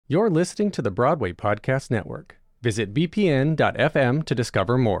You're listening to the Broadway Podcast Network. Visit bpn.fm to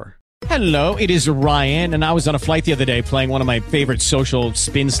discover more. Hello, it is Ryan, and I was on a flight the other day playing one of my favorite social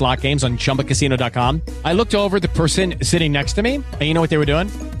spin slot games on ChumbaCasino.com. I looked over at the person sitting next to me, and you know what they were doing?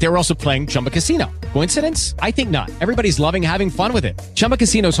 They were also playing Chumba Casino. Coincidence? I think not. Everybody's loving having fun with it. Chumba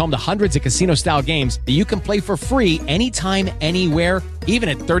Casino is home to hundreds of casino-style games that you can play for free anytime, anywhere, even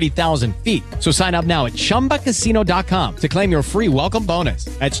at 30,000 feet. So sign up now at ChumbaCasino.com to claim your free welcome bonus.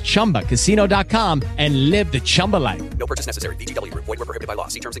 That's ChumbaCasino.com and live the Chumba life. No purchase necessary. VGW. Void were prohibited by law.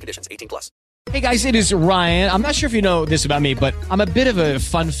 See terms and conditions. 18+. Hey guys, it is Ryan. I'm not sure if you know this about me, but I'm a bit of a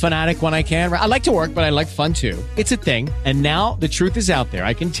fun fanatic when I can. I like to work, but I like fun too. It's a thing. And now the truth is out there.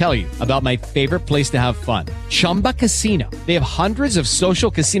 I can tell you about my favorite place to have fun. Chumba Casino. They have hundreds of social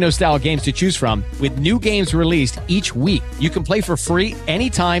casino style games to choose from with new games released each week. You can play for free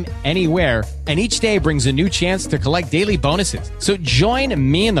anytime, anywhere. And each day brings a new chance to collect daily bonuses. So join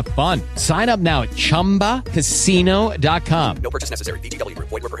me in the fun. Sign up now at ChumbaCasino.com. No purchase necessary. VGW.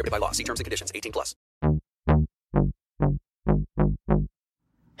 Void were prohibited by law. See terms and conditions. 18+.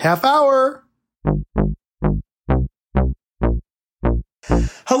 Half hour.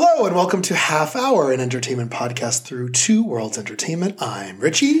 Hello and welcome to Half Hour, an entertainment podcast through Two Worlds Entertainment. I'm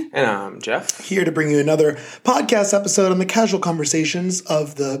Richie. And I'm Jeff. Here to bring you another podcast episode on the casual conversations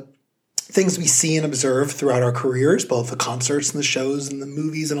of the things we see and observe throughout our careers, both the concerts and the shows and the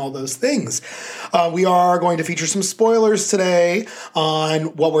movies and all those things. We are going to feature some spoilers today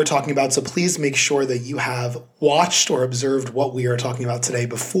on what we're talking about, so please make sure that you have watched or observed what we are talking about today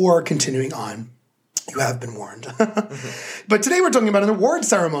before continuing on. You have been warned. But today we're talking about an award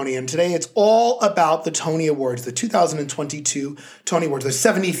ceremony, and today it's all about the Tony Awards, the 2022 Tony Awards, the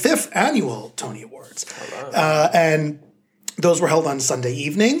 75th annual Tony Awards. And those were held on Sunday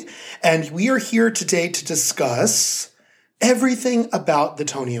evening, and we are here today to discuss everything about the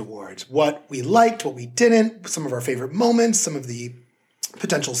Tony Awards, what we liked, what we didn't, some of our favorite moments, some of the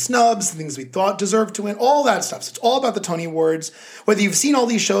potential snubs, things we thought deserved to win, all that stuff. So it's all about the Tony Awards. Whether you've seen all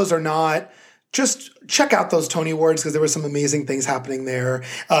these shows or not, just check out those Tony Awards because there were some amazing things happening there.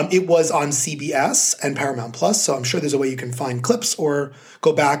 It was on CBS and Paramount Plus, so I'm sure there's a way you can find clips or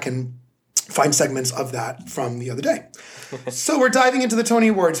go back and find segments of that from the other day. So we're diving into the Tony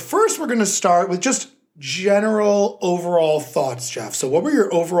Awards. First, we're going to start with just general overall thoughts, Jeff. So what were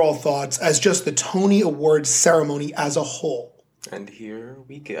your overall thoughts as just the Tony Awards ceremony as a whole? And here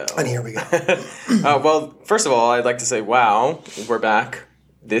we go. Well, first of all, I'd like to say, wow, we're back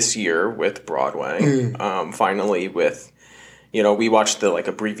this year with Broadway. Finally with, we watched the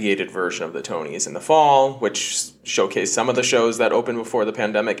abbreviated version of the Tonys in the fall, which showcased some of the shows that opened before the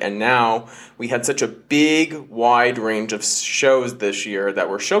pandemic. And now we had such a big, wide range of shows this year that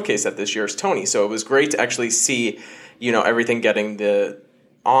were showcased at this year's Tony. So it was great to actually see, everything getting the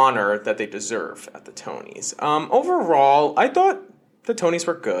honor that they deserve at the Tonys. Overall, I thought the Tonys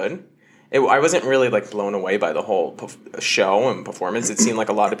were good. I wasn't really blown away by the whole show and performance. It seemed like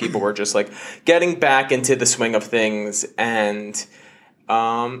a lot of people were just getting back into the swing of things, and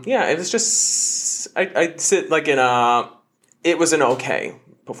it was just I'd sit it was an okay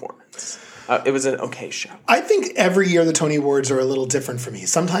performance. It was an okay show. I think every year the Tony Awards are a little different for me.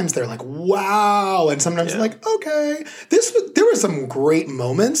 Sometimes they're wow, and sometimes they're okay. There were some great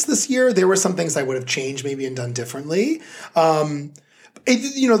moments this year. There were some things I would have changed maybe and done differently.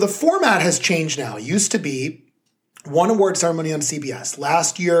 The format has changed now. It used to be one award ceremony on CBS.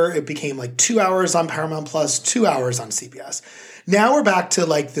 Last year, it became 2 hours on Paramount Plus, 2 hours on CBS. Now we're back to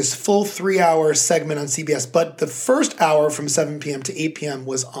this full 3-hour segment on CBS, but the first hour from 7 p.m. to 8 p.m.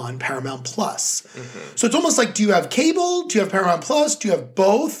 was on Paramount Plus. So it's almost do you have cable? Do you have Paramount Plus? Do you have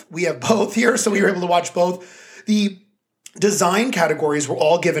both? We have both here, so we were able to watch both. The design categories were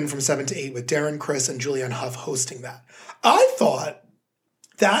all given from 7 to 8 with Darren Criss and Julianne Hough hosting that. I thought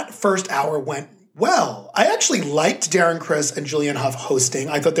that first hour went well. I actually liked Darren Criss and Julianne Hough hosting.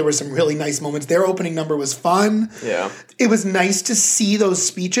 I thought there were some really nice moments. Their opening number was fun. Yeah. It was nice to see those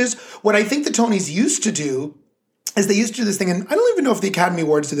speeches. What I think the Tonys used to do is they used to do this thing, and I don't even know if the Academy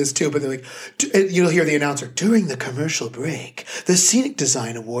Awards do this too, but they're you'll hear the announcer, during the commercial break, the Scenic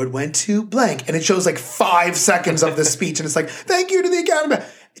Design Award went to blank. And it shows 5 seconds of the speech, and it's thank you to the Academy.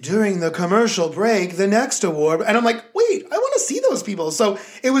 During the commercial break, the next award. And I'm wait, I want to see those people. So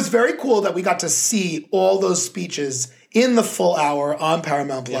it was very cool that we got to see all those speeches in the full hour on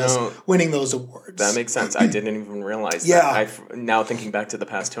Paramount Plus, winning those awards. That makes sense. I didn't even realize that. Now thinking back to the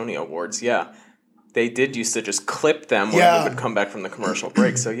past Tony Awards, they did used to just clip them when we would come back from the commercial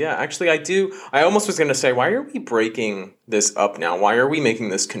break. So yeah, actually I almost was going to say, why are we breaking this up now? Why are we making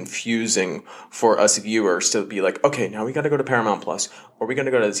this confusing for us viewers to be like, okay, now we got to go to Paramount Plus or we got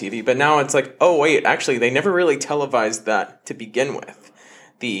to go to the TV. But now it's like, oh wait, actually they never really televised that to begin with.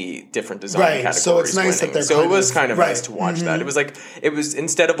 The different design categories. So it's nice winning. that they're so it was kind of nice to watch that. Mm-hmm. It was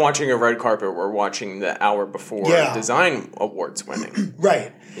instead of watching a red carpet, we're watching the hour before design awards winning.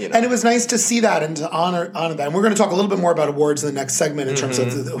 Right. You know? And it was nice to see that and to honor that. And we're going to talk a little bit more about awards in the next segment in terms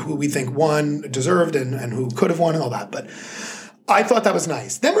of who we think won, deserved, and who could have won and all that. But I thought that was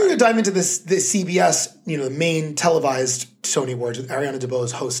nice. Then we're going to dive into this CBS, the main televised Tony Awards with Ariana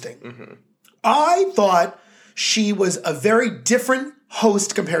DeBose hosting. Mm-hmm. I thought she was a very different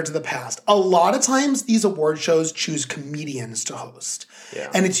host compared to the past. A lot of times these award shows choose comedians to host. Yeah.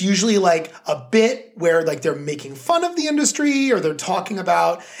 And it's usually like a bit where like they're making fun of the industry or they're talking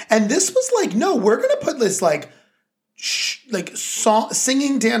about, and this was like, no, we're going to put this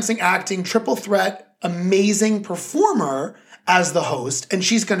singing, dancing, acting, triple threat, amazing performer as the host. And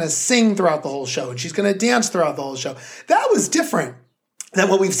she's going to sing throughout the whole show and she's going to dance throughout the whole show. That was different than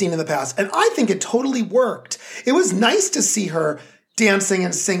what we've seen in the past. And I think it totally worked. It was nice to see her dancing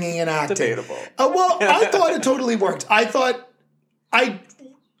and singing and acting. Debatable. I thought it totally worked. I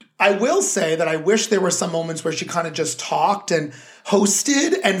will say that I wish there were some moments where she kind of just talked and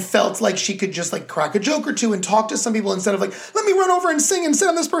hosted and felt like she could just like crack a joke or two and talk to some people instead of like, let me run over and sing and sit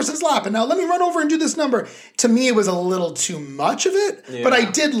on this person's lap and now let me run over and do this number. To me, it was a little too much of it, but I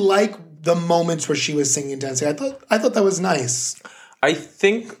did like the moments where she was singing and dancing. I thought that was nice. I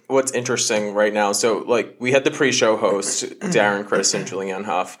think what's interesting right now, so like we had the pre-show host, Darren Criss and Julianne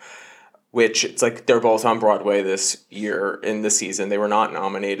Hough, which it's like they're both on Broadway this year in the season. They were not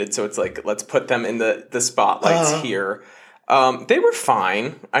nominated, so it's like let's put them in the spotlights here. They were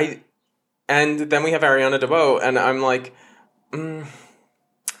fine. And then we have Ariana DeBose, and I'm like,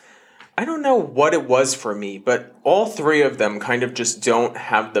 I don't know what it was for me, but all three of them kind of just don't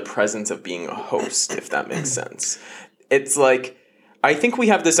have the presence of being a host, if that makes sense. It's like, I think we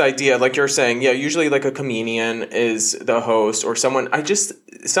have this idea, like you're saying, usually like a comedian is the host or someone.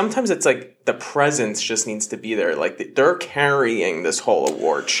 Sometimes it's like the presence just needs to be there. Like they're carrying this whole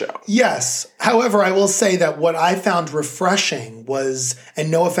award show. Yes. However, I will say that what I found refreshing was,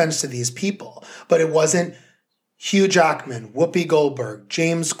 and no offense to these people, but it wasn't Hugh Jackman, Whoopi Goldberg,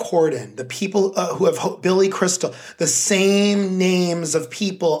 James Corden, the people who have Billy Crystal, the same names of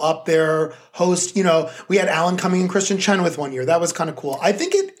people up there host. We had Alan Cumming and Kristen Chenoweth one year. That was kind of cool. I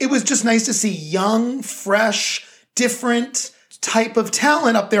think it was just nice to see young, fresh, different type of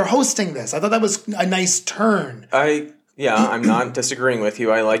talent up there hosting this. I thought that was a nice turn. I'm not disagreeing with you.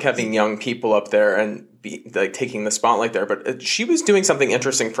 I like having young people up there and be like taking the spotlight there. But she was doing something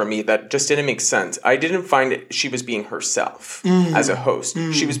interesting for me that just didn't make sense. I didn't find she was being herself as a host.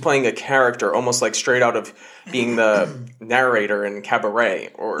 She was playing a character, almost like straight out of being the narrator in Cabaret,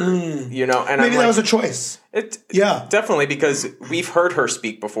 or And maybe that was a choice. Definitely, because we've heard her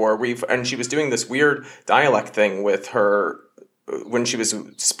speak before. And she was doing this weird dialect thing with her when she was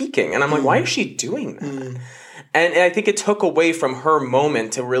speaking, and I'm like, why is she doing that? And I think it took away from her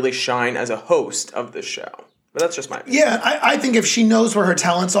moment to really shine as a host of the show. But that's just my opinion. Yeah, I think if she knows where her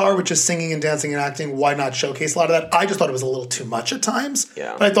talents are, which is singing and dancing and acting, why not showcase a lot of that? I just thought it was a little too much at times.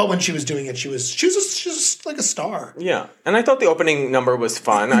 Yeah. But I thought when she was doing it, she was just like a star. Yeah. And I thought the opening number was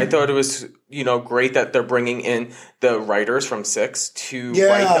fun. I thought it was, great that they're bringing in the writers from Six to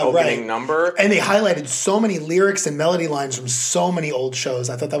write the opening number. And they highlighted so many lyrics and melody lines from so many old shows.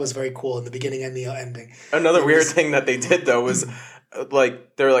 I thought that was very cool in the beginning and the ending. Another weird thing that they did, though, was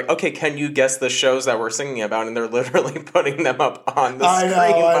they're like, okay, can you guess the shows that we're singing about? And they're literally putting them up on the screen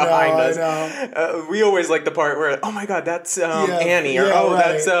behind us. We always like the part where, oh my God, that's Annie, or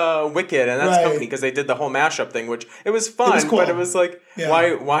that's Wicked, and that's Company, because they did the whole mashup thing, which it was fun, cool. But it was like,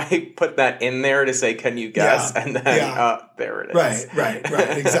 why put that in there to say, can you guess? And then there it is. Right,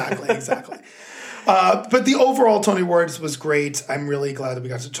 exactly. But the overall Tony Awards was great. I'm really glad that we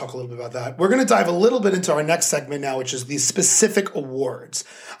got to talk a little bit about that. We're going to dive a little bit into our next segment now, which is the specific awards.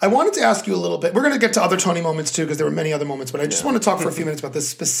 I wanted to ask you a little bit. We're going to get to other Tony moments too, because there were many other moments, but I just want to talk for a few minutes about the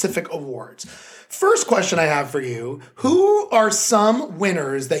specific awards. First question I have for you, who are some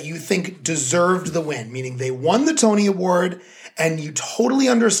winners that you think deserved the win? Meaning they won the Tony Award and you totally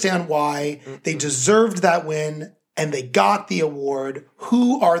understand why they deserved that win and they got the award.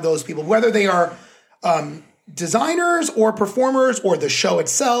 Who are those people? Whether they are designers or performers or the show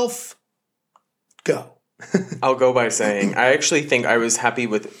itself, go. I'll go by saying I actually think I was happy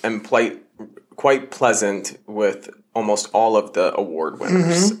with and quite pleasant with almost all of the award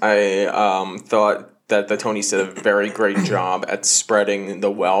winners. I thought that the Tonys did a very great job at spreading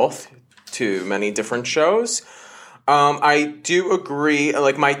the wealth to many different shows. I do agree.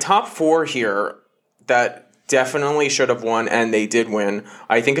 Like, my top 4 here that definitely should have won, and they did win.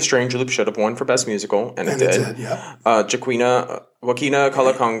 I think A Strange Loop should have won for Best Musical, and it did. Yeah. Joaquina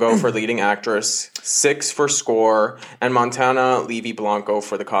Calacongo for Leading Actress, 6 for Score, and Montana Levy Blanco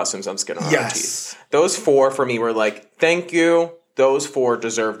for the costumes on Skin on Our Teeth. Those 4 for me were like, thank you. Those 4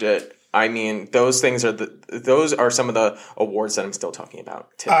 deserved it. I mean, those are some of the awards that I'm still talking about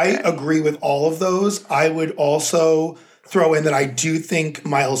today. I agree with all of those. I would also throw in that I do think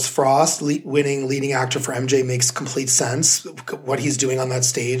Miles Frost winning leading actor for MJ makes complete sense. What he's doing on that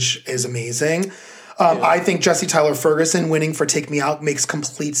stage is amazing. I think Jesse Tyler Ferguson winning for Take Me Out makes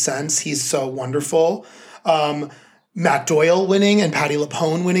complete sense. He's so wonderful. Matt Doyle winning and Patti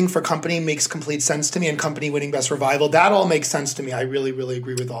LuPone winning for Company makes complete sense to me, and Company winning Best Revival. That all makes sense to me. I really, really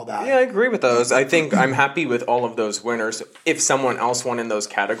agree with all that. Yeah, I agree with those. I think I'm happy with all of those winners. If someone else won in those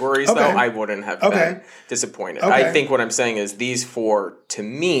categories, though, I wouldn't have been disappointed. I think what I'm saying is these 4, to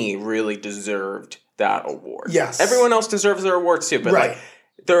me, really deserved that award. Yes. Everyone else deserves their awards, too. But, like,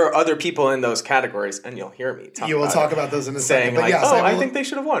 there are other people in those categories, and you'll hear me talk about those in a second. But yes, I think they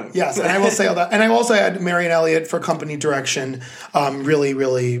should have won. Yes, and I will say all that. And I also had Marion Elliott for Company direction. Really,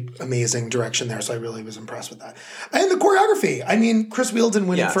 really amazing direction there. So I really was impressed with that. And the choreography. I mean, Chris Wheeldon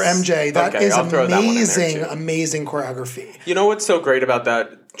winning for MJ. That is amazing, amazing choreography. You know what's so great about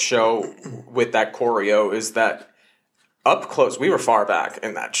that show with that choreo is that up close, we were far back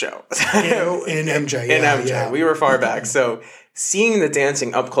in that show. in MJ. In MJ. We were far back. So seeing the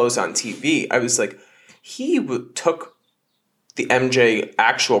dancing up close on TV, I was like, he took the MJ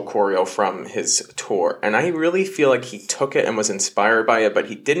actual choreo from his tour, and I really feel like he took it and was inspired by it, but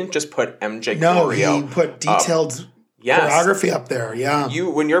he didn't just put MJ choreo. No, he put detailed choreography up there,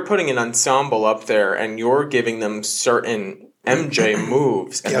 When you're putting an ensemble up there and you're giving them certain MJ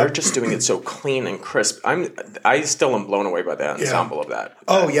moves, and they're just doing it so clean and crisp. I still am blown away by the ensemble of that.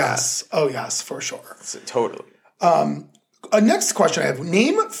 Oh, yes, for sure. Totally. Next question I have.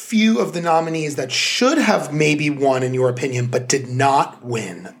 Name a few of the nominees that should have maybe won, in your opinion, but did not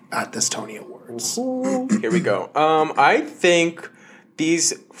win at this Tony Awards. Here we go. I think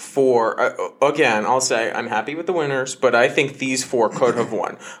these 4, again, I'll say I'm happy with the winners, but I think these 4 could have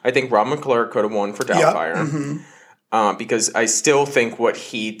won. I think Rob McClure could have won for Doubtfire because I still think what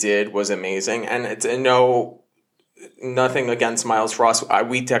he did was amazing. And it's nothing against Miles Frost.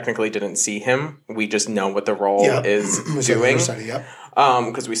 We technically didn't see him. We just know what the role is doing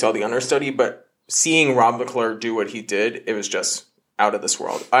because we saw the understudy. But seeing Rob McClure do what he did, it was just out of this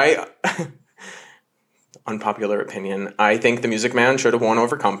world. Unpopular opinion, I think The Music Man should have won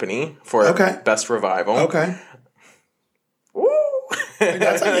over Company for Best Revival.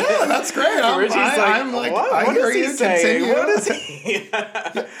 That's great. I'm like, what? I hear you. Continue. What is he?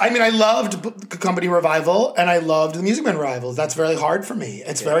 I mean, I loved Company Revival and I loved The Music Man Revivals. That's very hard for me.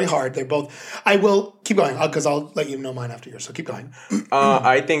 It's very hard. They're both. I will keep going because I'll let you know mine after yours. So keep going.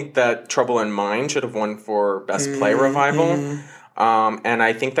 I think that Trouble in Mind should have won for Best Play Revival. And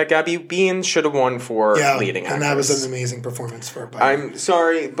I think that Gabby Bean should have won for leading actress. And that was an amazing performance for her. I'm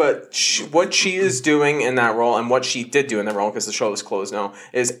sorry, but what she is doing in that role and what she did do in that role, because the show is closed now,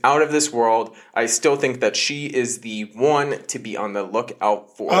 is out of this world. I still think that she is the one to be on the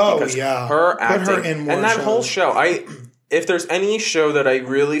lookout for. Because her acting, put her in more and that shows. whole show, if there's any show that I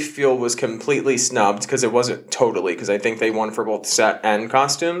really feel was completely snubbed, because it wasn't totally, because I think they won for both set and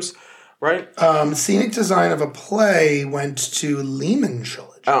costumes, right? Scenic design of a play went to Lehman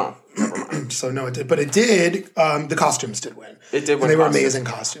Trilogy. Oh, never mind. So no, it did. But it did. The costumes did win. It did win. And they were amazing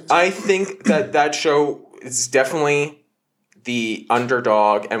costumes. I think that show is definitely the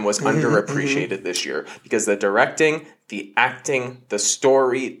underdog and was underappreciated this year because the directing, the acting, the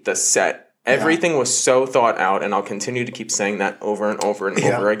story, the set, everything was so thought out. And I'll continue to keep saying that over and over and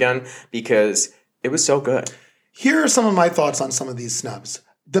over again because it was so good. Here are some of my thoughts on some of these snubs.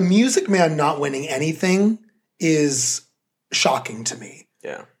 The Music Man not winning anything is shocking to me.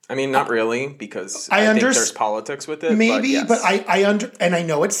 Yeah. I mean, not really, because I think there's politics with it. Maybe, but and I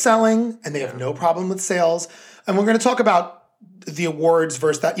know it's selling, and they have no problem with sales. And we're going to talk about the awards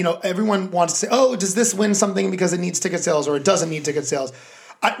versus that. You know, everyone wants to say, oh, does this win something because it needs ticket sales or it doesn't need ticket sales?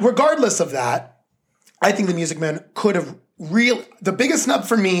 Regardless of that, I think the Music Man could have the biggest snub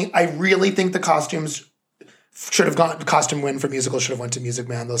for me, I really think the costumes should have gone, costume win for musical should have went to Music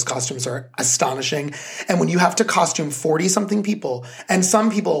Man. Those costumes are astonishing. And when you have to costume 40-something people, and some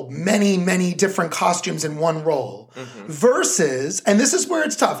people, many, many different costumes in one role, versus, and this is where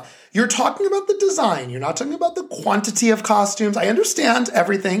it's tough, you're talking about the design. You're not talking about the quantity of costumes. I understand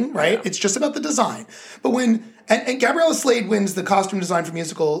everything, right? Yeah. It's just about the design. But when, and Gabriella Slade wins the costume design for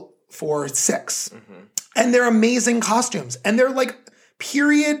musical for 6. And they're amazing costumes. And they're like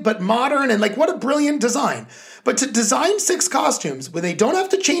period, but modern, and like what a brilliant design. But to design 6 costumes where they don't have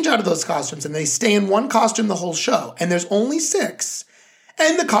to change out of those costumes and they stay in one costume the whole show, and there's only 6,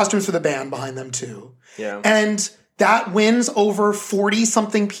 and the costumes for the band behind them too. Yeah. And that wins over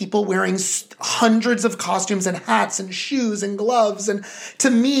 40-something people wearing hundreds of costumes and hats and shoes and gloves. And to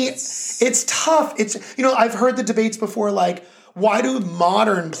me, it's tough. It's, you know, I've heard the debates before, like, why do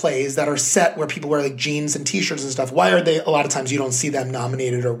modern plays that are set where people wear like jeans and t-shirts and stuff, why are they, a lot of times you don't see them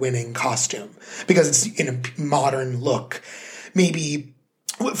nominated or winning costume? Because it's in a modern look. Maybe,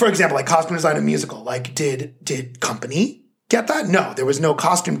 for example, like costume design in musical, like did Company get that? No, there was no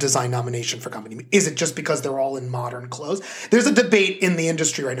costume design nomination for Company. Is it just because they're all in modern clothes? There's a debate in the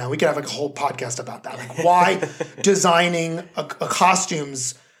industry right now. We could have like a whole podcast about that. Like why designing a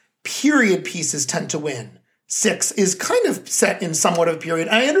costumes period pieces tend to win. 6 is kind of set in somewhat of a period.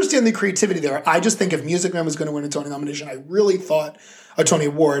 I understand the creativity there. I just think if Music Man was going to win a Tony nomination, a Tony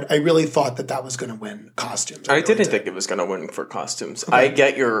Award, I really thought that was going to win costumes. I didn't think it was going to win for costumes. Okay. I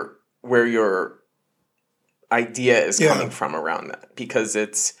get where your idea is coming from around that, because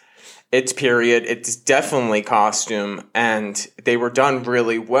it's period, it's definitely costume, and they were done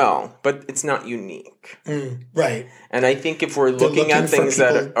really well, but it's not unique. Right. And I think if we're looking at things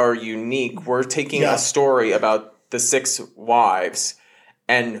that are unique, we're taking a story about the 6 wives,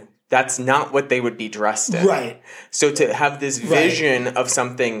 and that's not what they would be dressed in. Right. So to have this vision of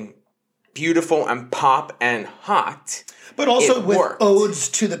something beautiful and pop and hot, but also with odes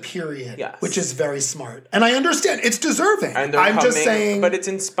to the period, which is very smart. And I understand. It's deserving. And just saying. But it's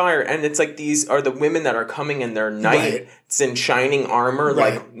inspired. And it's like these are the women that are coming in their knights in shining armor.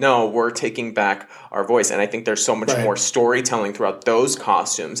 Right. Like, no, we're taking back our voice. And I think there's so much more storytelling throughout those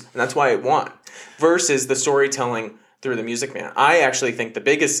costumes. And that's why it won. Versus the storytelling through the Music Man. I actually think the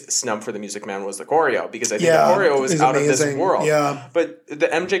biggest snub for the Music Man was the choreo, because I think the choreo was out of this world. Yeah. But the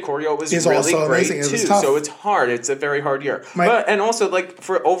MJ choreo was really great too. So it's hard. It's a very hard year. And also, like,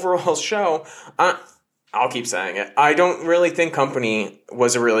 for overall show, I'll keep saying it, I don't really think Company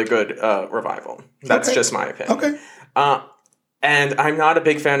was a really good revival. That's just my opinion. Okay. And I'm not a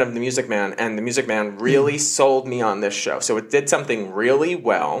big fan of the Music Man, and the Music Man really sold me on this show. So it did something really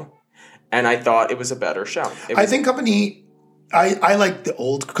well. And I thought it was a better show. I think Company, I like the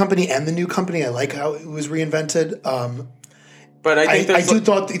old Company and the new Company. I like how it was reinvented. But I think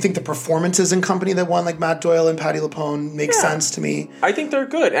think the performances in Company that won, like Matt Doyle and Patti LuPone, make sense to me. I think they're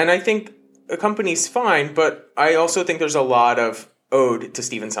good. And I think a Company's fine, but I also think there's a lot of ode to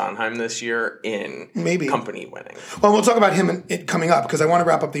Stephen Sondheim this year in Company winning. Well, we'll talk about him coming up, because I want to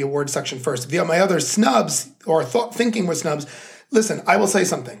wrap up the awards section first. My other snubs, or thinking was snubs, listen, I will say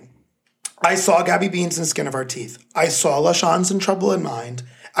something. I saw Gabby Beans in Skin of Our Teeth. I saw LaShawne's in Trouble in Mind.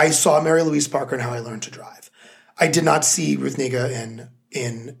 I saw Mary Louise Parker in How I Learned to Drive. I did not see Ruth Negga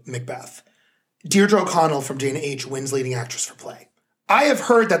in Macbeth. Deirdre O'Connell from Dana H. wins leading actress for play. I have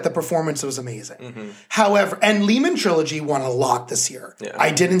heard that the performance was amazing. However, and Lehman Trilogy won a lot this year. Yeah. I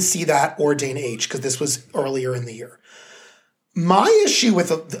didn't see that or Dana H. because this was earlier in the year. My issue with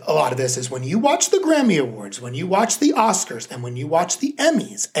a lot of this is when you watch the Grammy Awards, when you watch the Oscars, and when you watch the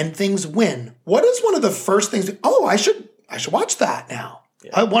Emmys and things win, what is one of the first things? I should watch that now.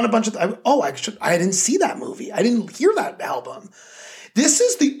 Yeah. I won a bunch of. I didn't see that movie. I didn't hear that album. This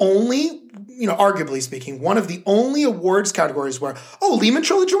is the only, arguably speaking, one of the only awards categories where, Lehman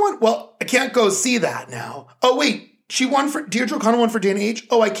Trilogy won. Well, I can't go see that now. Oh wait. She won for Deirdre O'Connell won for Dana H.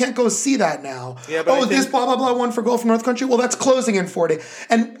 I can't go see that now. Yeah, but this blah blah blah won for Girl from North Country. Well, that's closing in 4 days.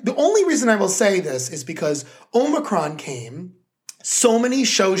 And the only reason I will say this is because Omicron came. So many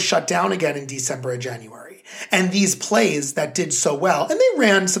shows shut down again in December and January. And these plays that did so well, and they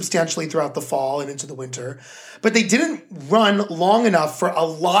ran substantially throughout the fall and into the winter, but they didn't run long enough for a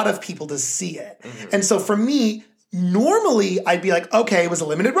lot of people to see it. And so for me, normally, I'd be like, okay, it was a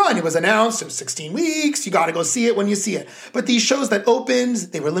limited run. It was announced. It was 16 weeks. You got to go see it when you see it. But these shows that opened,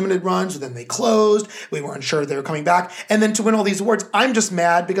 they were limited runs, then they closed. We weren't sure they were coming back. And then to win all these awards, I'm just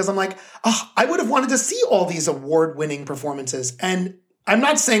mad because I'm like, I would have wanted to see all these award-winning performances. And I'm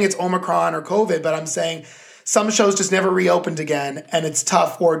not saying it's Omicron or COVID, but I'm saying some shows just never reopened again, and it's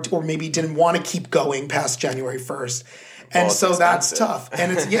tough, or maybe didn't want to keep going past January 1st. And it's so that's expensive. tough.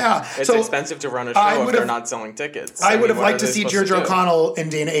 And it's, It's so expensive to run a I show if would've- they're not selling tickets. I would have what liked are to they see supposed Deirdre do? O'Connell in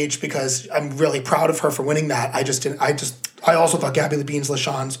Dana H because I'm really proud of her for winning that. I also thought Gabby LaBeans,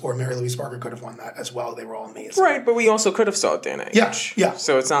 LaChanze, or Mary Louise Barker could have won that as well. They were all amazing. Right, but we also could have saw Dana H. Yeah.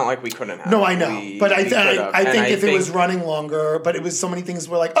 So it's not like we couldn't have. No, I know. But I we could have. think And if it was running longer, but it was so many things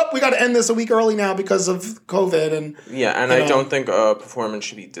were like, oh, we got to end this a week early now because of COVID. And Yeah, and I don't think a performance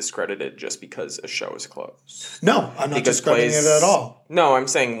should be discredited just because a show is closed. no, I'm not Because discrediting it at all. No, I'm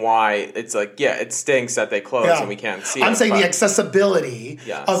saying why. It's like, yeah, it stinks that they close and we can't see it. I'm saying but- the accessibility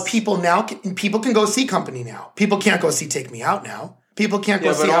Yes. of people now. People can go see Company now. People can't go see Take Me Out now. People can't go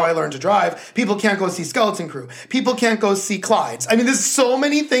Yeah, but see How all- I Learned to Drive. People can't go see Skeleton Crew. People can't go see Clyde's. I mean, there's so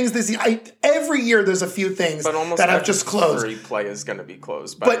many things this year. Every year there's a few things But almost that have just closed. every play is going to be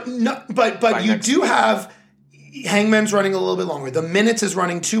closed. But you next do week. have Hangman's running a little bit longer. The Minutes is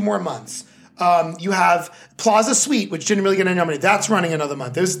running 2 more months. You have Plaza Suite, which didn't really get any nominated. That's running another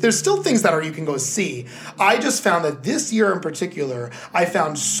month. There's still things that you can go see. I just found that this year in particular, I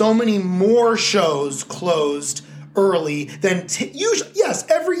found so many more shows closed early than usually. Yes,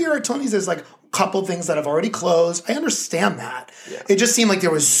 every year at Tony's there's like a couple things that have already closed. I understand that. Yeah. It just seemed like there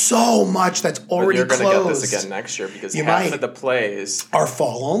was so much that's already you're closed. going to get this again next year because You half might. of the plays Are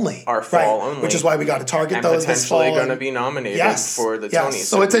fall only. only. Which is why we got to target and those this fall. potentially going to be nominated for the Tonys.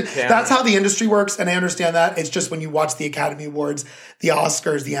 So it's we can't- that's how the industry works, and I understand that. It's just when you watch the Academy Awards, the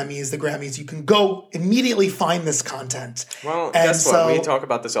Oscars, the Emmys, the Grammys, you can go immediately find this content. Well, and guess what? We talk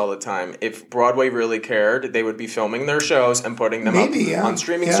about this all the time. If Broadway really cared, they would be filming their shows and putting them Maybe, up yeah. on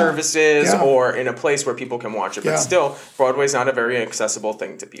streaming Yeah. services Yeah. or in a place where people can watch it. But Yeah. still, Broadway's not a very accessible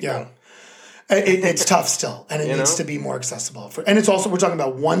thing to people. Yeah. It's tough still, and it needs to be more accessible. And it's also, we're talking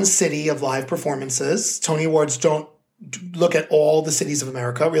about one city of live performances. Tony Awards don't look at all the cities of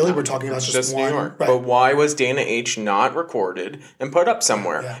America, really. We're talking about just New one. York. Right. But why was Dana H not recorded and put up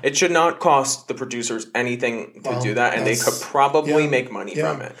somewhere? Yeah. It should not cost the producers anything to do that, and they could probably make money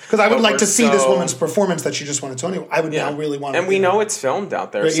from it. Because I would But like we're to see this so- woman's performance that she just won a Tony. I would now really want to. And we know it's filmed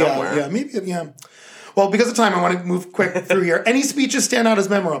out there somewhere. Yeah, maybe, yeah. Well, because of time, I want to move quick through here. Any speeches stand out as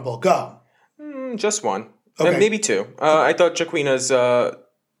memorable? Go. Just one. Okay. Maybe two. I thought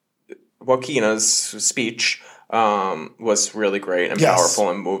Joaquina's speech was really great and Yes. powerful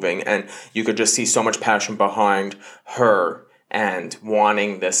and moving. And you could just see so much passion behind her and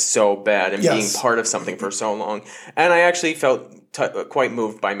wanting this so bad and Yes. being part of something for so long. And I actually felt quite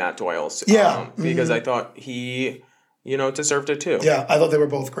moved by Matt Doyle's. Because I thought he, deserved it too. Yeah, I thought they were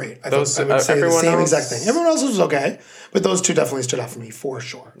both great. I would say the everyone same else- exact thing. Everyone else was okay, but those two definitely stood out for me for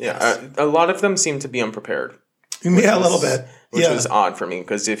sure. Yeah, a lot of them seemed to be unprepared. Yeah, a little bit. Which was odd for me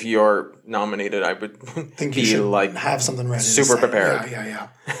because if you're nominated, I would think you be should like have something ready. to super say. prepared. Yeah.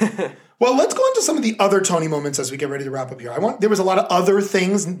 Well, let's go into some of the other Tony moments as we get ready to wrap up here. There was a lot of other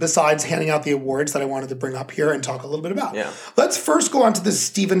things besides handing out the awards that I wanted to bring up here and talk a little bit about. Yeah. Let's first go on to the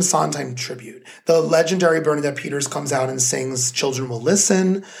Stephen Sondheim tribute. The legendary Bernadette Peters comes out and sings "Children Will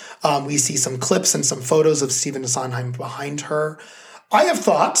Listen." We see some clips and some photos of Stephen Sondheim behind her. I have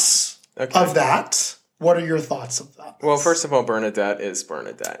thoughts of that. What are your thoughts of that? Well, first of all, Bernadette is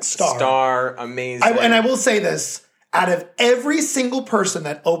Bernadette. Star. Amazing. And I will say this. Out of every single person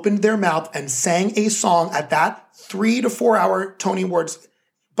that opened their mouth and sang a song at that 3 to 4 hour Tony Awards,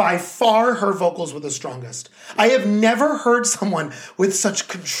 by far her vocals were the strongest. I have never heard someone with such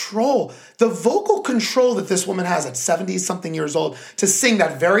control. The vocal control that this woman has at 70-something years old to sing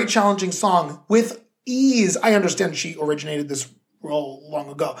that very challenging song with ease. I understand she originated this role long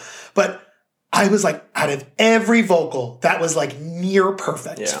ago, but I was like, out of every vocal, that was like near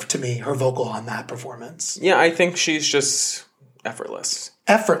perfect to me, her vocal on that performance. Yeah, I think she's just effortless.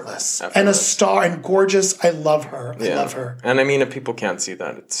 Effortless. And a star and gorgeous. I love her. I love her. And I mean, if people can't see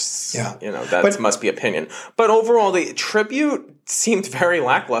that, it's, that But- must be opinion. But overall, the tribute seemed very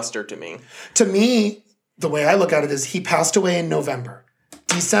lackluster to me. To me, the way I look at it is he passed away in November.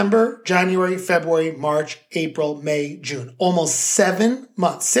 December, January, February, March, April, May, June. Almost 7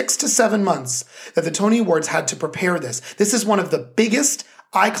 months, 6 to 7 months that the Tony Awards had to prepare this. This is one of the biggest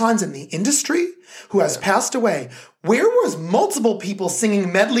icons in the industry who has passed away. Where was multiple people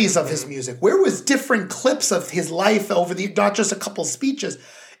singing medleys of his music? Where was different clips of his life over not just a couple speeches?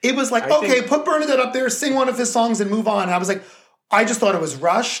 It was like, put Bernadette up there, sing one of his songs and move on. And I was like, I just thought it was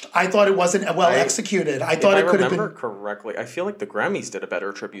rushed. I thought it wasn't well executed. I thought it could have been. If I remember correctly, I feel like the Grammys did a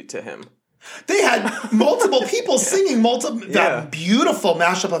better tribute to him. They had multiple people singing that beautiful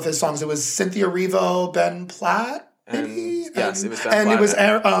mashup of his songs. It was Cynthia Erivo, Ben Platt, maybe? Yes, it was Ben and Platt.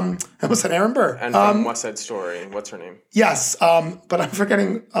 It was Aaron Burr. And from West Side Story. What's her name? Yes, but I'm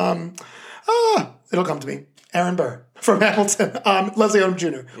forgetting. It'll come to me. Aaron Burr from Hamilton. Leslie Odom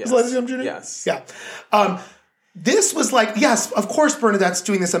Jr. Was it Leslie Odom Jr.? Yes. Yeah. This was like, yes, of course Bernadette's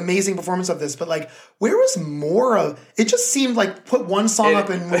doing this amazing performance of this, but like, where was more of, it just seemed like put one song up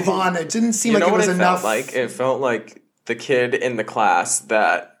and move on. It didn't seem like it was enough. It felt like the kid in the class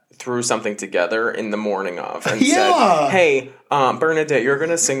that threw something together in the morning of and said, hey, Bernadette, you're going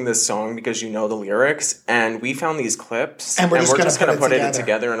to sing this song because you know the lyrics, and we found these clips, and we're just going to put it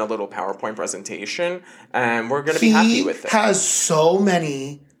together in a little PowerPoint presentation, and we're going to be happy with it. He has so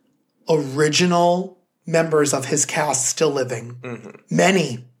many original members of his cast still living. Mm-hmm.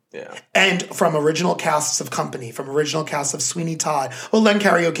 Many. Yeah. And from original casts of Company, from original casts of Sweeney Todd. Well, Len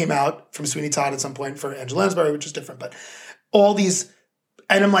Cariou came out from Sweeney Todd at some point for Angela Lansbury, which is different, but all these,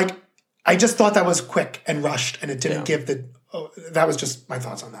 and I'm like, I just thought that was quick and rushed, and it didn't give that was just my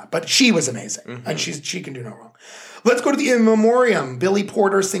thoughts on that. But she was amazing, and she can do no wrong. Let's go to the In Memoriam. Billy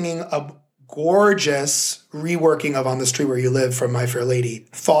Porter singing a gorgeous reworking of On the Street Where You Live from My Fair Lady.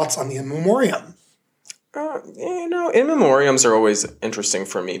 Thoughts on the In Memoriam? In memoriams are always interesting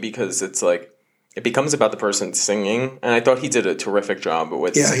for me because it's like it becomes about the person singing, and I thought he did a terrific job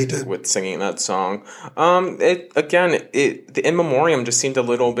with with singing that song. The In Memoriam just seemed a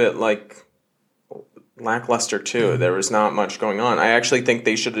little bit like lackluster too. There was not much going on. I actually think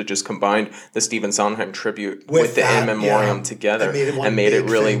they should have just combined the Stephen Sondheim tribute with the In Memoriam together and made it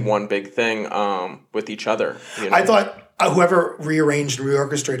really one big thing with each other. You know? I thought. Whoever rearranged and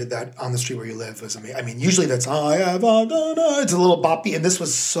reorchestrated that On the Street Where You Live was amazing. I mean, usually that's, it's a little boppy. And this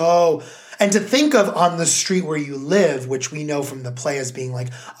was so, and to think of On the Street Where You Live, which we know from the play as being like,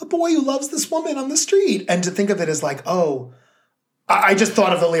 a boy who loves this woman on the street. And to think of it as like, I just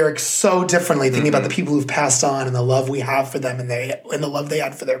thought of the lyrics so differently, thinking about the people who've passed on and the love we have for them and the love they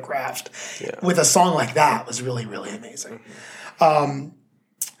had for their craft. Yeah. With a song like that was really, really amazing.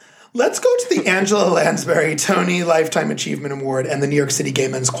 Let's go to the Angela Lansbury Tony Lifetime Achievement Award and the New York City Gay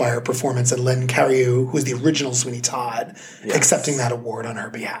Men's Choir performance, and Len Cariou, who is the original Sweeney Todd, accepting that award on her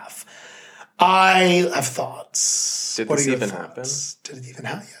behalf. I have thoughts. Did this even happen? Did it even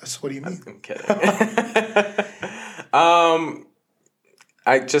happen? Yes. What do you mean? I'm kidding.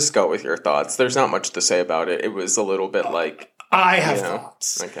 I just go with your thoughts. There's not much to say about it. It was a little bit like... I have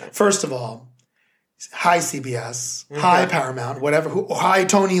thoughts. Okay. First of all, hi CBS, hi Paramount, whatever, hi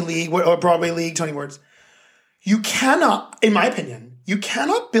Tony League, or Broadway League, Tony Awards. You cannot, in my opinion,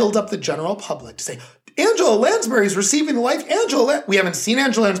 build up the general public to say, Angela Lansbury is receiving the life. We haven't seen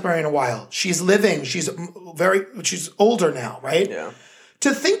Angela Lansbury in a while. She's living. She's older now, right? Yeah.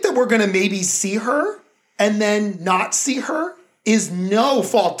 To think that we're going to maybe see her and then not see her is no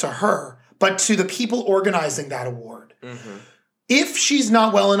fault to her, but to the people organizing that award. Mm-hmm. If she's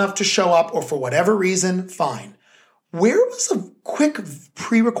not well enough to show up or for whatever reason, fine. Where was a quick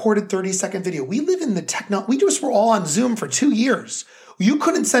pre-recorded 30-second video? We live in the we just were all on Zoom for 2 years. You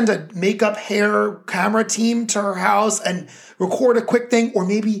couldn't send a makeup, hair, camera team to her house and record a quick thing, or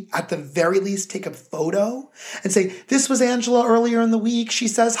maybe at the very least take a photo and say, this was Angela earlier in the week. She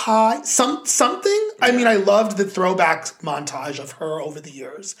says hi. Something. I mean, I loved the throwback montage of her over the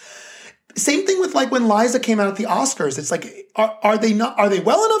years. Same thing with like when Liza came out at the Oscars. It's like, are they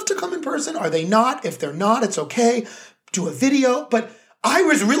well enough to come in person? Are they not? If they're not, it's okay. Do a video. But I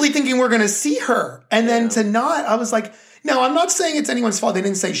was really thinking we're going to see her. And then to not, I was like, no, I'm not saying it's anyone's fault. They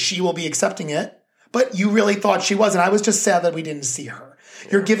didn't say she will be accepting it, but you really thought she was. And I was just sad that we didn't see her.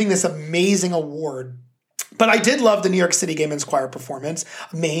 Yeah. You're giving this amazing award. But I did love the New York City Gay Men's Choir performance.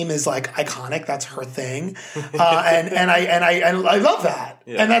 Mame is like iconic. That's her thing. And I love that.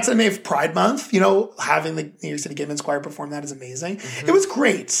 Yeah. And that's Pride Month, having the New York City Gay Men's Choir perform that is amazing. Mm-hmm. It was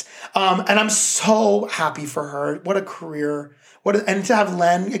great. And I'm so happy for her. What a career. And to have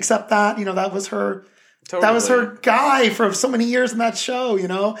Len accept that, that was her. Totally. That was her guy for so many years in that show,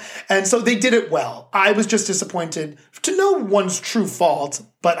 And so they did it well. I was just disappointed, to no one's true fault,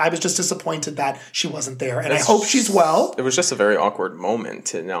 but I was just disappointed that she wasn't there. And I hope she's well. It was just a very awkward moment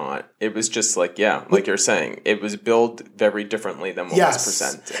to not. It was just like, like you're saying, it was billed very differently than what was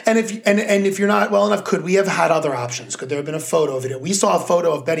presented. And if you're not well enough, could we have had other options? Could there have been a photo video? We saw a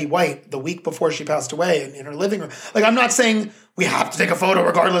photo of Betty White the week before she passed away in her living room. Like, I'm not saying we have to take a photo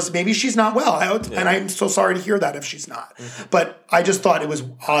regardless. Maybe she's not well. And I'm so sorry to hear that if she's not. Mm-hmm. But I just thought it was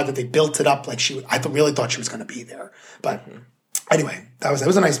odd that they built it up like I really thought she was going to be there. But anyway, that was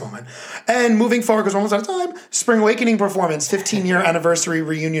a nice moment. And moving forward, because we're almost out of time, Spring Awakening performance, 15-year anniversary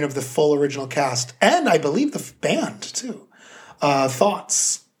reunion of the full original cast. And I believe the band, too.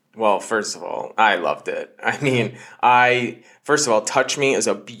 Thoughts? Well, first of all, I loved it. I mean, first of all, Touch Me is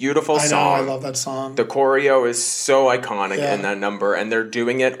a beautiful I know, song. I love that song. The choreo is so iconic in that number, and they're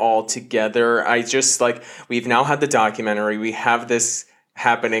doing it all together. I just, like, we've now had the documentary. We have this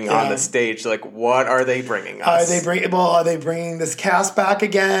happening on the stage. Like, what are they bringing us? Are they bringing this cast back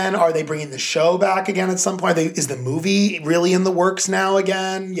again? Are they bringing the show back again at some point? Is the movie really in the works now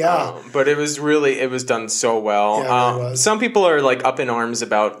again? Yeah. But it was done so well. Yeah, it really was. Some people are like up in arms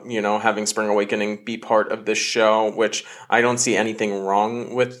about, having Spring Awakening be part of this show, which I don't see anything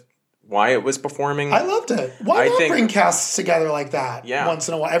wrong with why it was performing. I loved it. Why not bring casts together like that once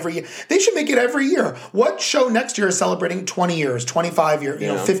in a while, every year? They should make it every year. What show next year is celebrating 20 years, 25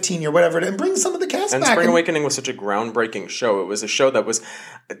 years, 15 years, whatever, and bring some of the cast back. And Spring Awakening was such a groundbreaking show. It was a show that was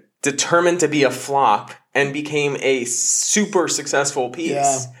determined to be a flop and became a super successful piece.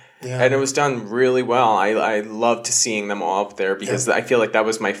 Yeah. And it was done really well. I loved seeing them all up there because I feel like that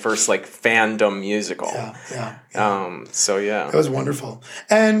was my first fandom musical. Yeah. It was wonderful.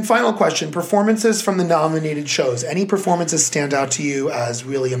 And final question, performances from the nominated shows. Any performances stand out to you as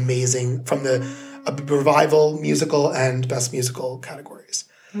really amazing from the revival, musical, and best musical categories?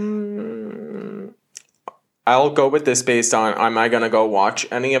 I'll go with this based on, am I going to go watch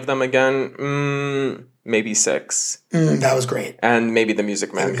any of them again? Maybe 6. That was great. And maybe The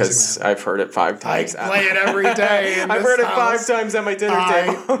Music Man, because I've heard it 5 times. I play it every day. I've heard it 5 times at my dinner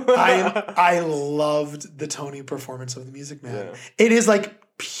table. I loved the Tony performance of The Music Man. Yeah. It is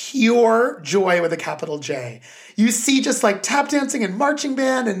pure joy with a capital J. You see just tap dancing and marching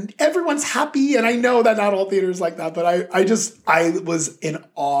band and everyone's happy. And I know that not all theaters like that, but I was in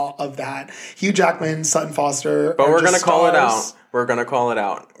awe of that. Hugh Jackman, Sutton Foster. But we're going to call it out. We're going to call it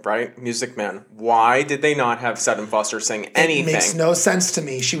out, right? Music Man. Why did they not have Sutton Foster sing anything? It makes no sense to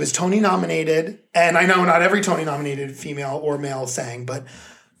me. She was Tony nominated. And I know not every Tony nominated female or male sang, but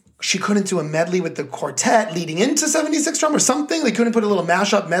she couldn't do a medley with the quartet leading into 76 Drum or something. They couldn't put a little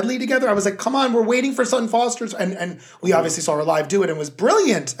mashup medley together. I was like, come on, we're waiting for Sutton Foster's. And we obviously saw her live do it and it was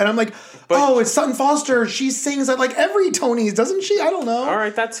brilliant. And I'm like, it's Sutton Foster. She sings at every Tony's, doesn't she? I don't know. All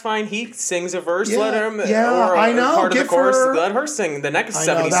right, that's fine. He sings a verse. Let him. Yeah, I know. Part of the chorus. Let her sing the next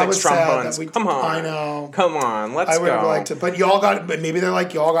 76 trombones. Come on. I know. Come on. Let's go. I would have liked it. But y'all got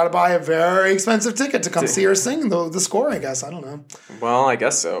to buy a very expensive ticket to come see her sing the score, I guess. I don't know. Well, I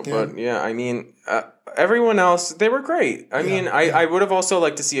guess so. Yeah. But yeah, I mean, everyone else, they were great. I mean, I would have also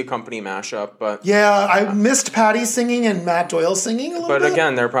liked to see a company mashup, but... Yeah, I missed Patty singing and Matt Doyle singing a little bit. But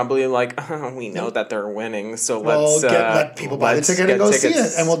again, they're probably we know that they're winning, so let people buy the ticket and go see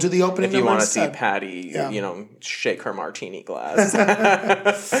it, and we'll do the opening. If you want to see Patty, shake her martini glass.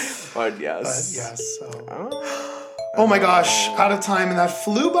 But yes. Oh my gosh, out of time, and that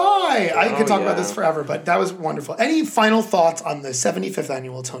flew by. I could talk about this forever, but that was wonderful. Any final thoughts on the 75th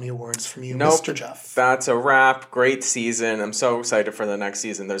Annual Tony Awards from you, Mr. Jeff? That's a wrap. Great season. I'm so excited for the next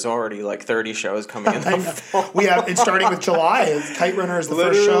season. There's already 30 shows coming in the fall. It's starting with July. Kite Runner is the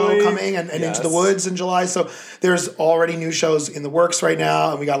first show coming, and Into the Woods in July. So there's already new shows in the works right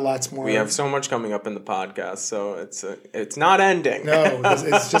now, and we got lots more. We have so much coming up in the podcast, so it's not ending. No,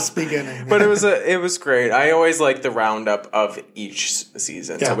 it's just beginning. But it was great. I always like the roundup of each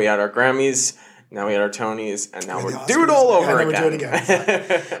season. Yeah. So we had our Grammys, now we had our Tonys, and now we're doing it all over again. We're doing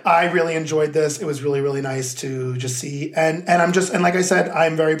it again. I really enjoyed this. It was really, really nice to just see. And like I said,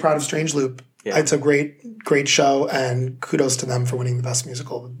 I'm very proud of Strange Loop. Yeah. It's a great show, and kudos to them for winning the Best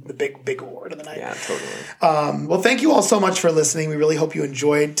Musical, the big award of the night. Yeah, totally. Well, thank you all so much for listening. We really hope you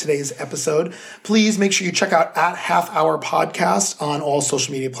enjoyed today's episode. Please make sure you check out @Half-Hour Podcast on all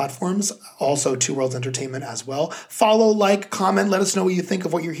social media platforms, also Two Worlds Entertainment as well. Follow, comment, let us know what you think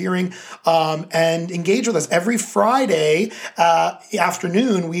of what you're hearing, and engage with us. Every Friday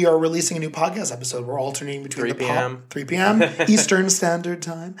afternoon, we are releasing a new podcast episode. We're alternating between 3 p.m. Eastern Standard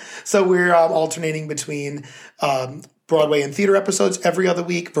Time. So we're alternating between Broadway and theater episodes every other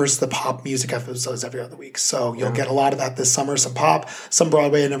week versus the pop music episodes every other week. So you'll get a lot of that this summer, some pop, some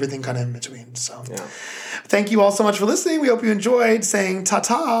Broadway, and everything kind of in between. So thank you all so much for listening. We hope you enjoyed. Saying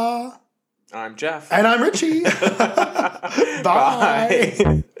ta-ta. I'm Jeff. And I'm Richie. Bye.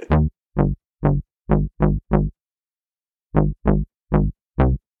 Bye.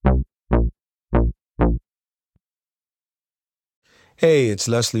 Hey, it's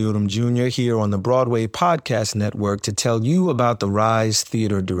Leslie Odom Jr. here on the Broadway Podcast Network to tell you about the Rise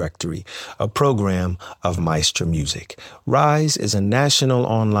Theater Directory, a program of Maestro Music. Rise is a national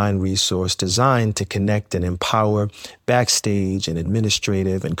online resource designed to connect and empower backstage and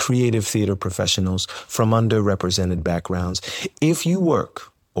administrative and creative theater professionals from underrepresented backgrounds. If you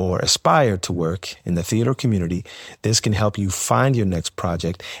work or aspire to work in the theater community, this can help you find your next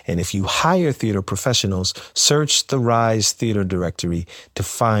project. And if you hire theater professionals, search the Rise Theater Directory to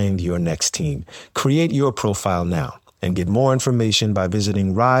find your next team. Create your profile now and get more information by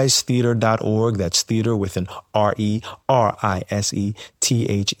visiting risetheater.org. That's theater with an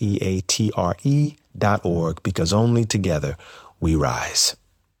RERISETHEATRE.org, because only together we rise.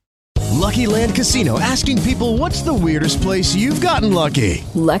 Lucky Land Casino, asking people, what's the weirdest place you've gotten lucky?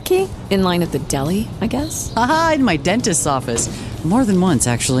 Lucky? In line at the deli, I guess? Aha, in my dentist's office. More than once,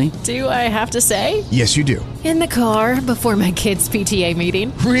 actually. Do I have to say? Yes, you do. In the car before my kids' PTA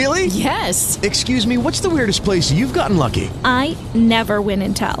meeting. Really? Yes. Excuse me, what's the weirdest place you've gotten lucky? I never win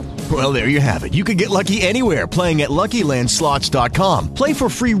and tell. Well, there you have it. You can get lucky anywhere, playing at LuckyLandSlots.com. Play for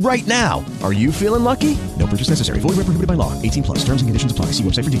free right now. Are you feeling lucky? No purchase necessary. Void where prohibited by law. 18+. Terms and conditions apply. See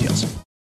website for details.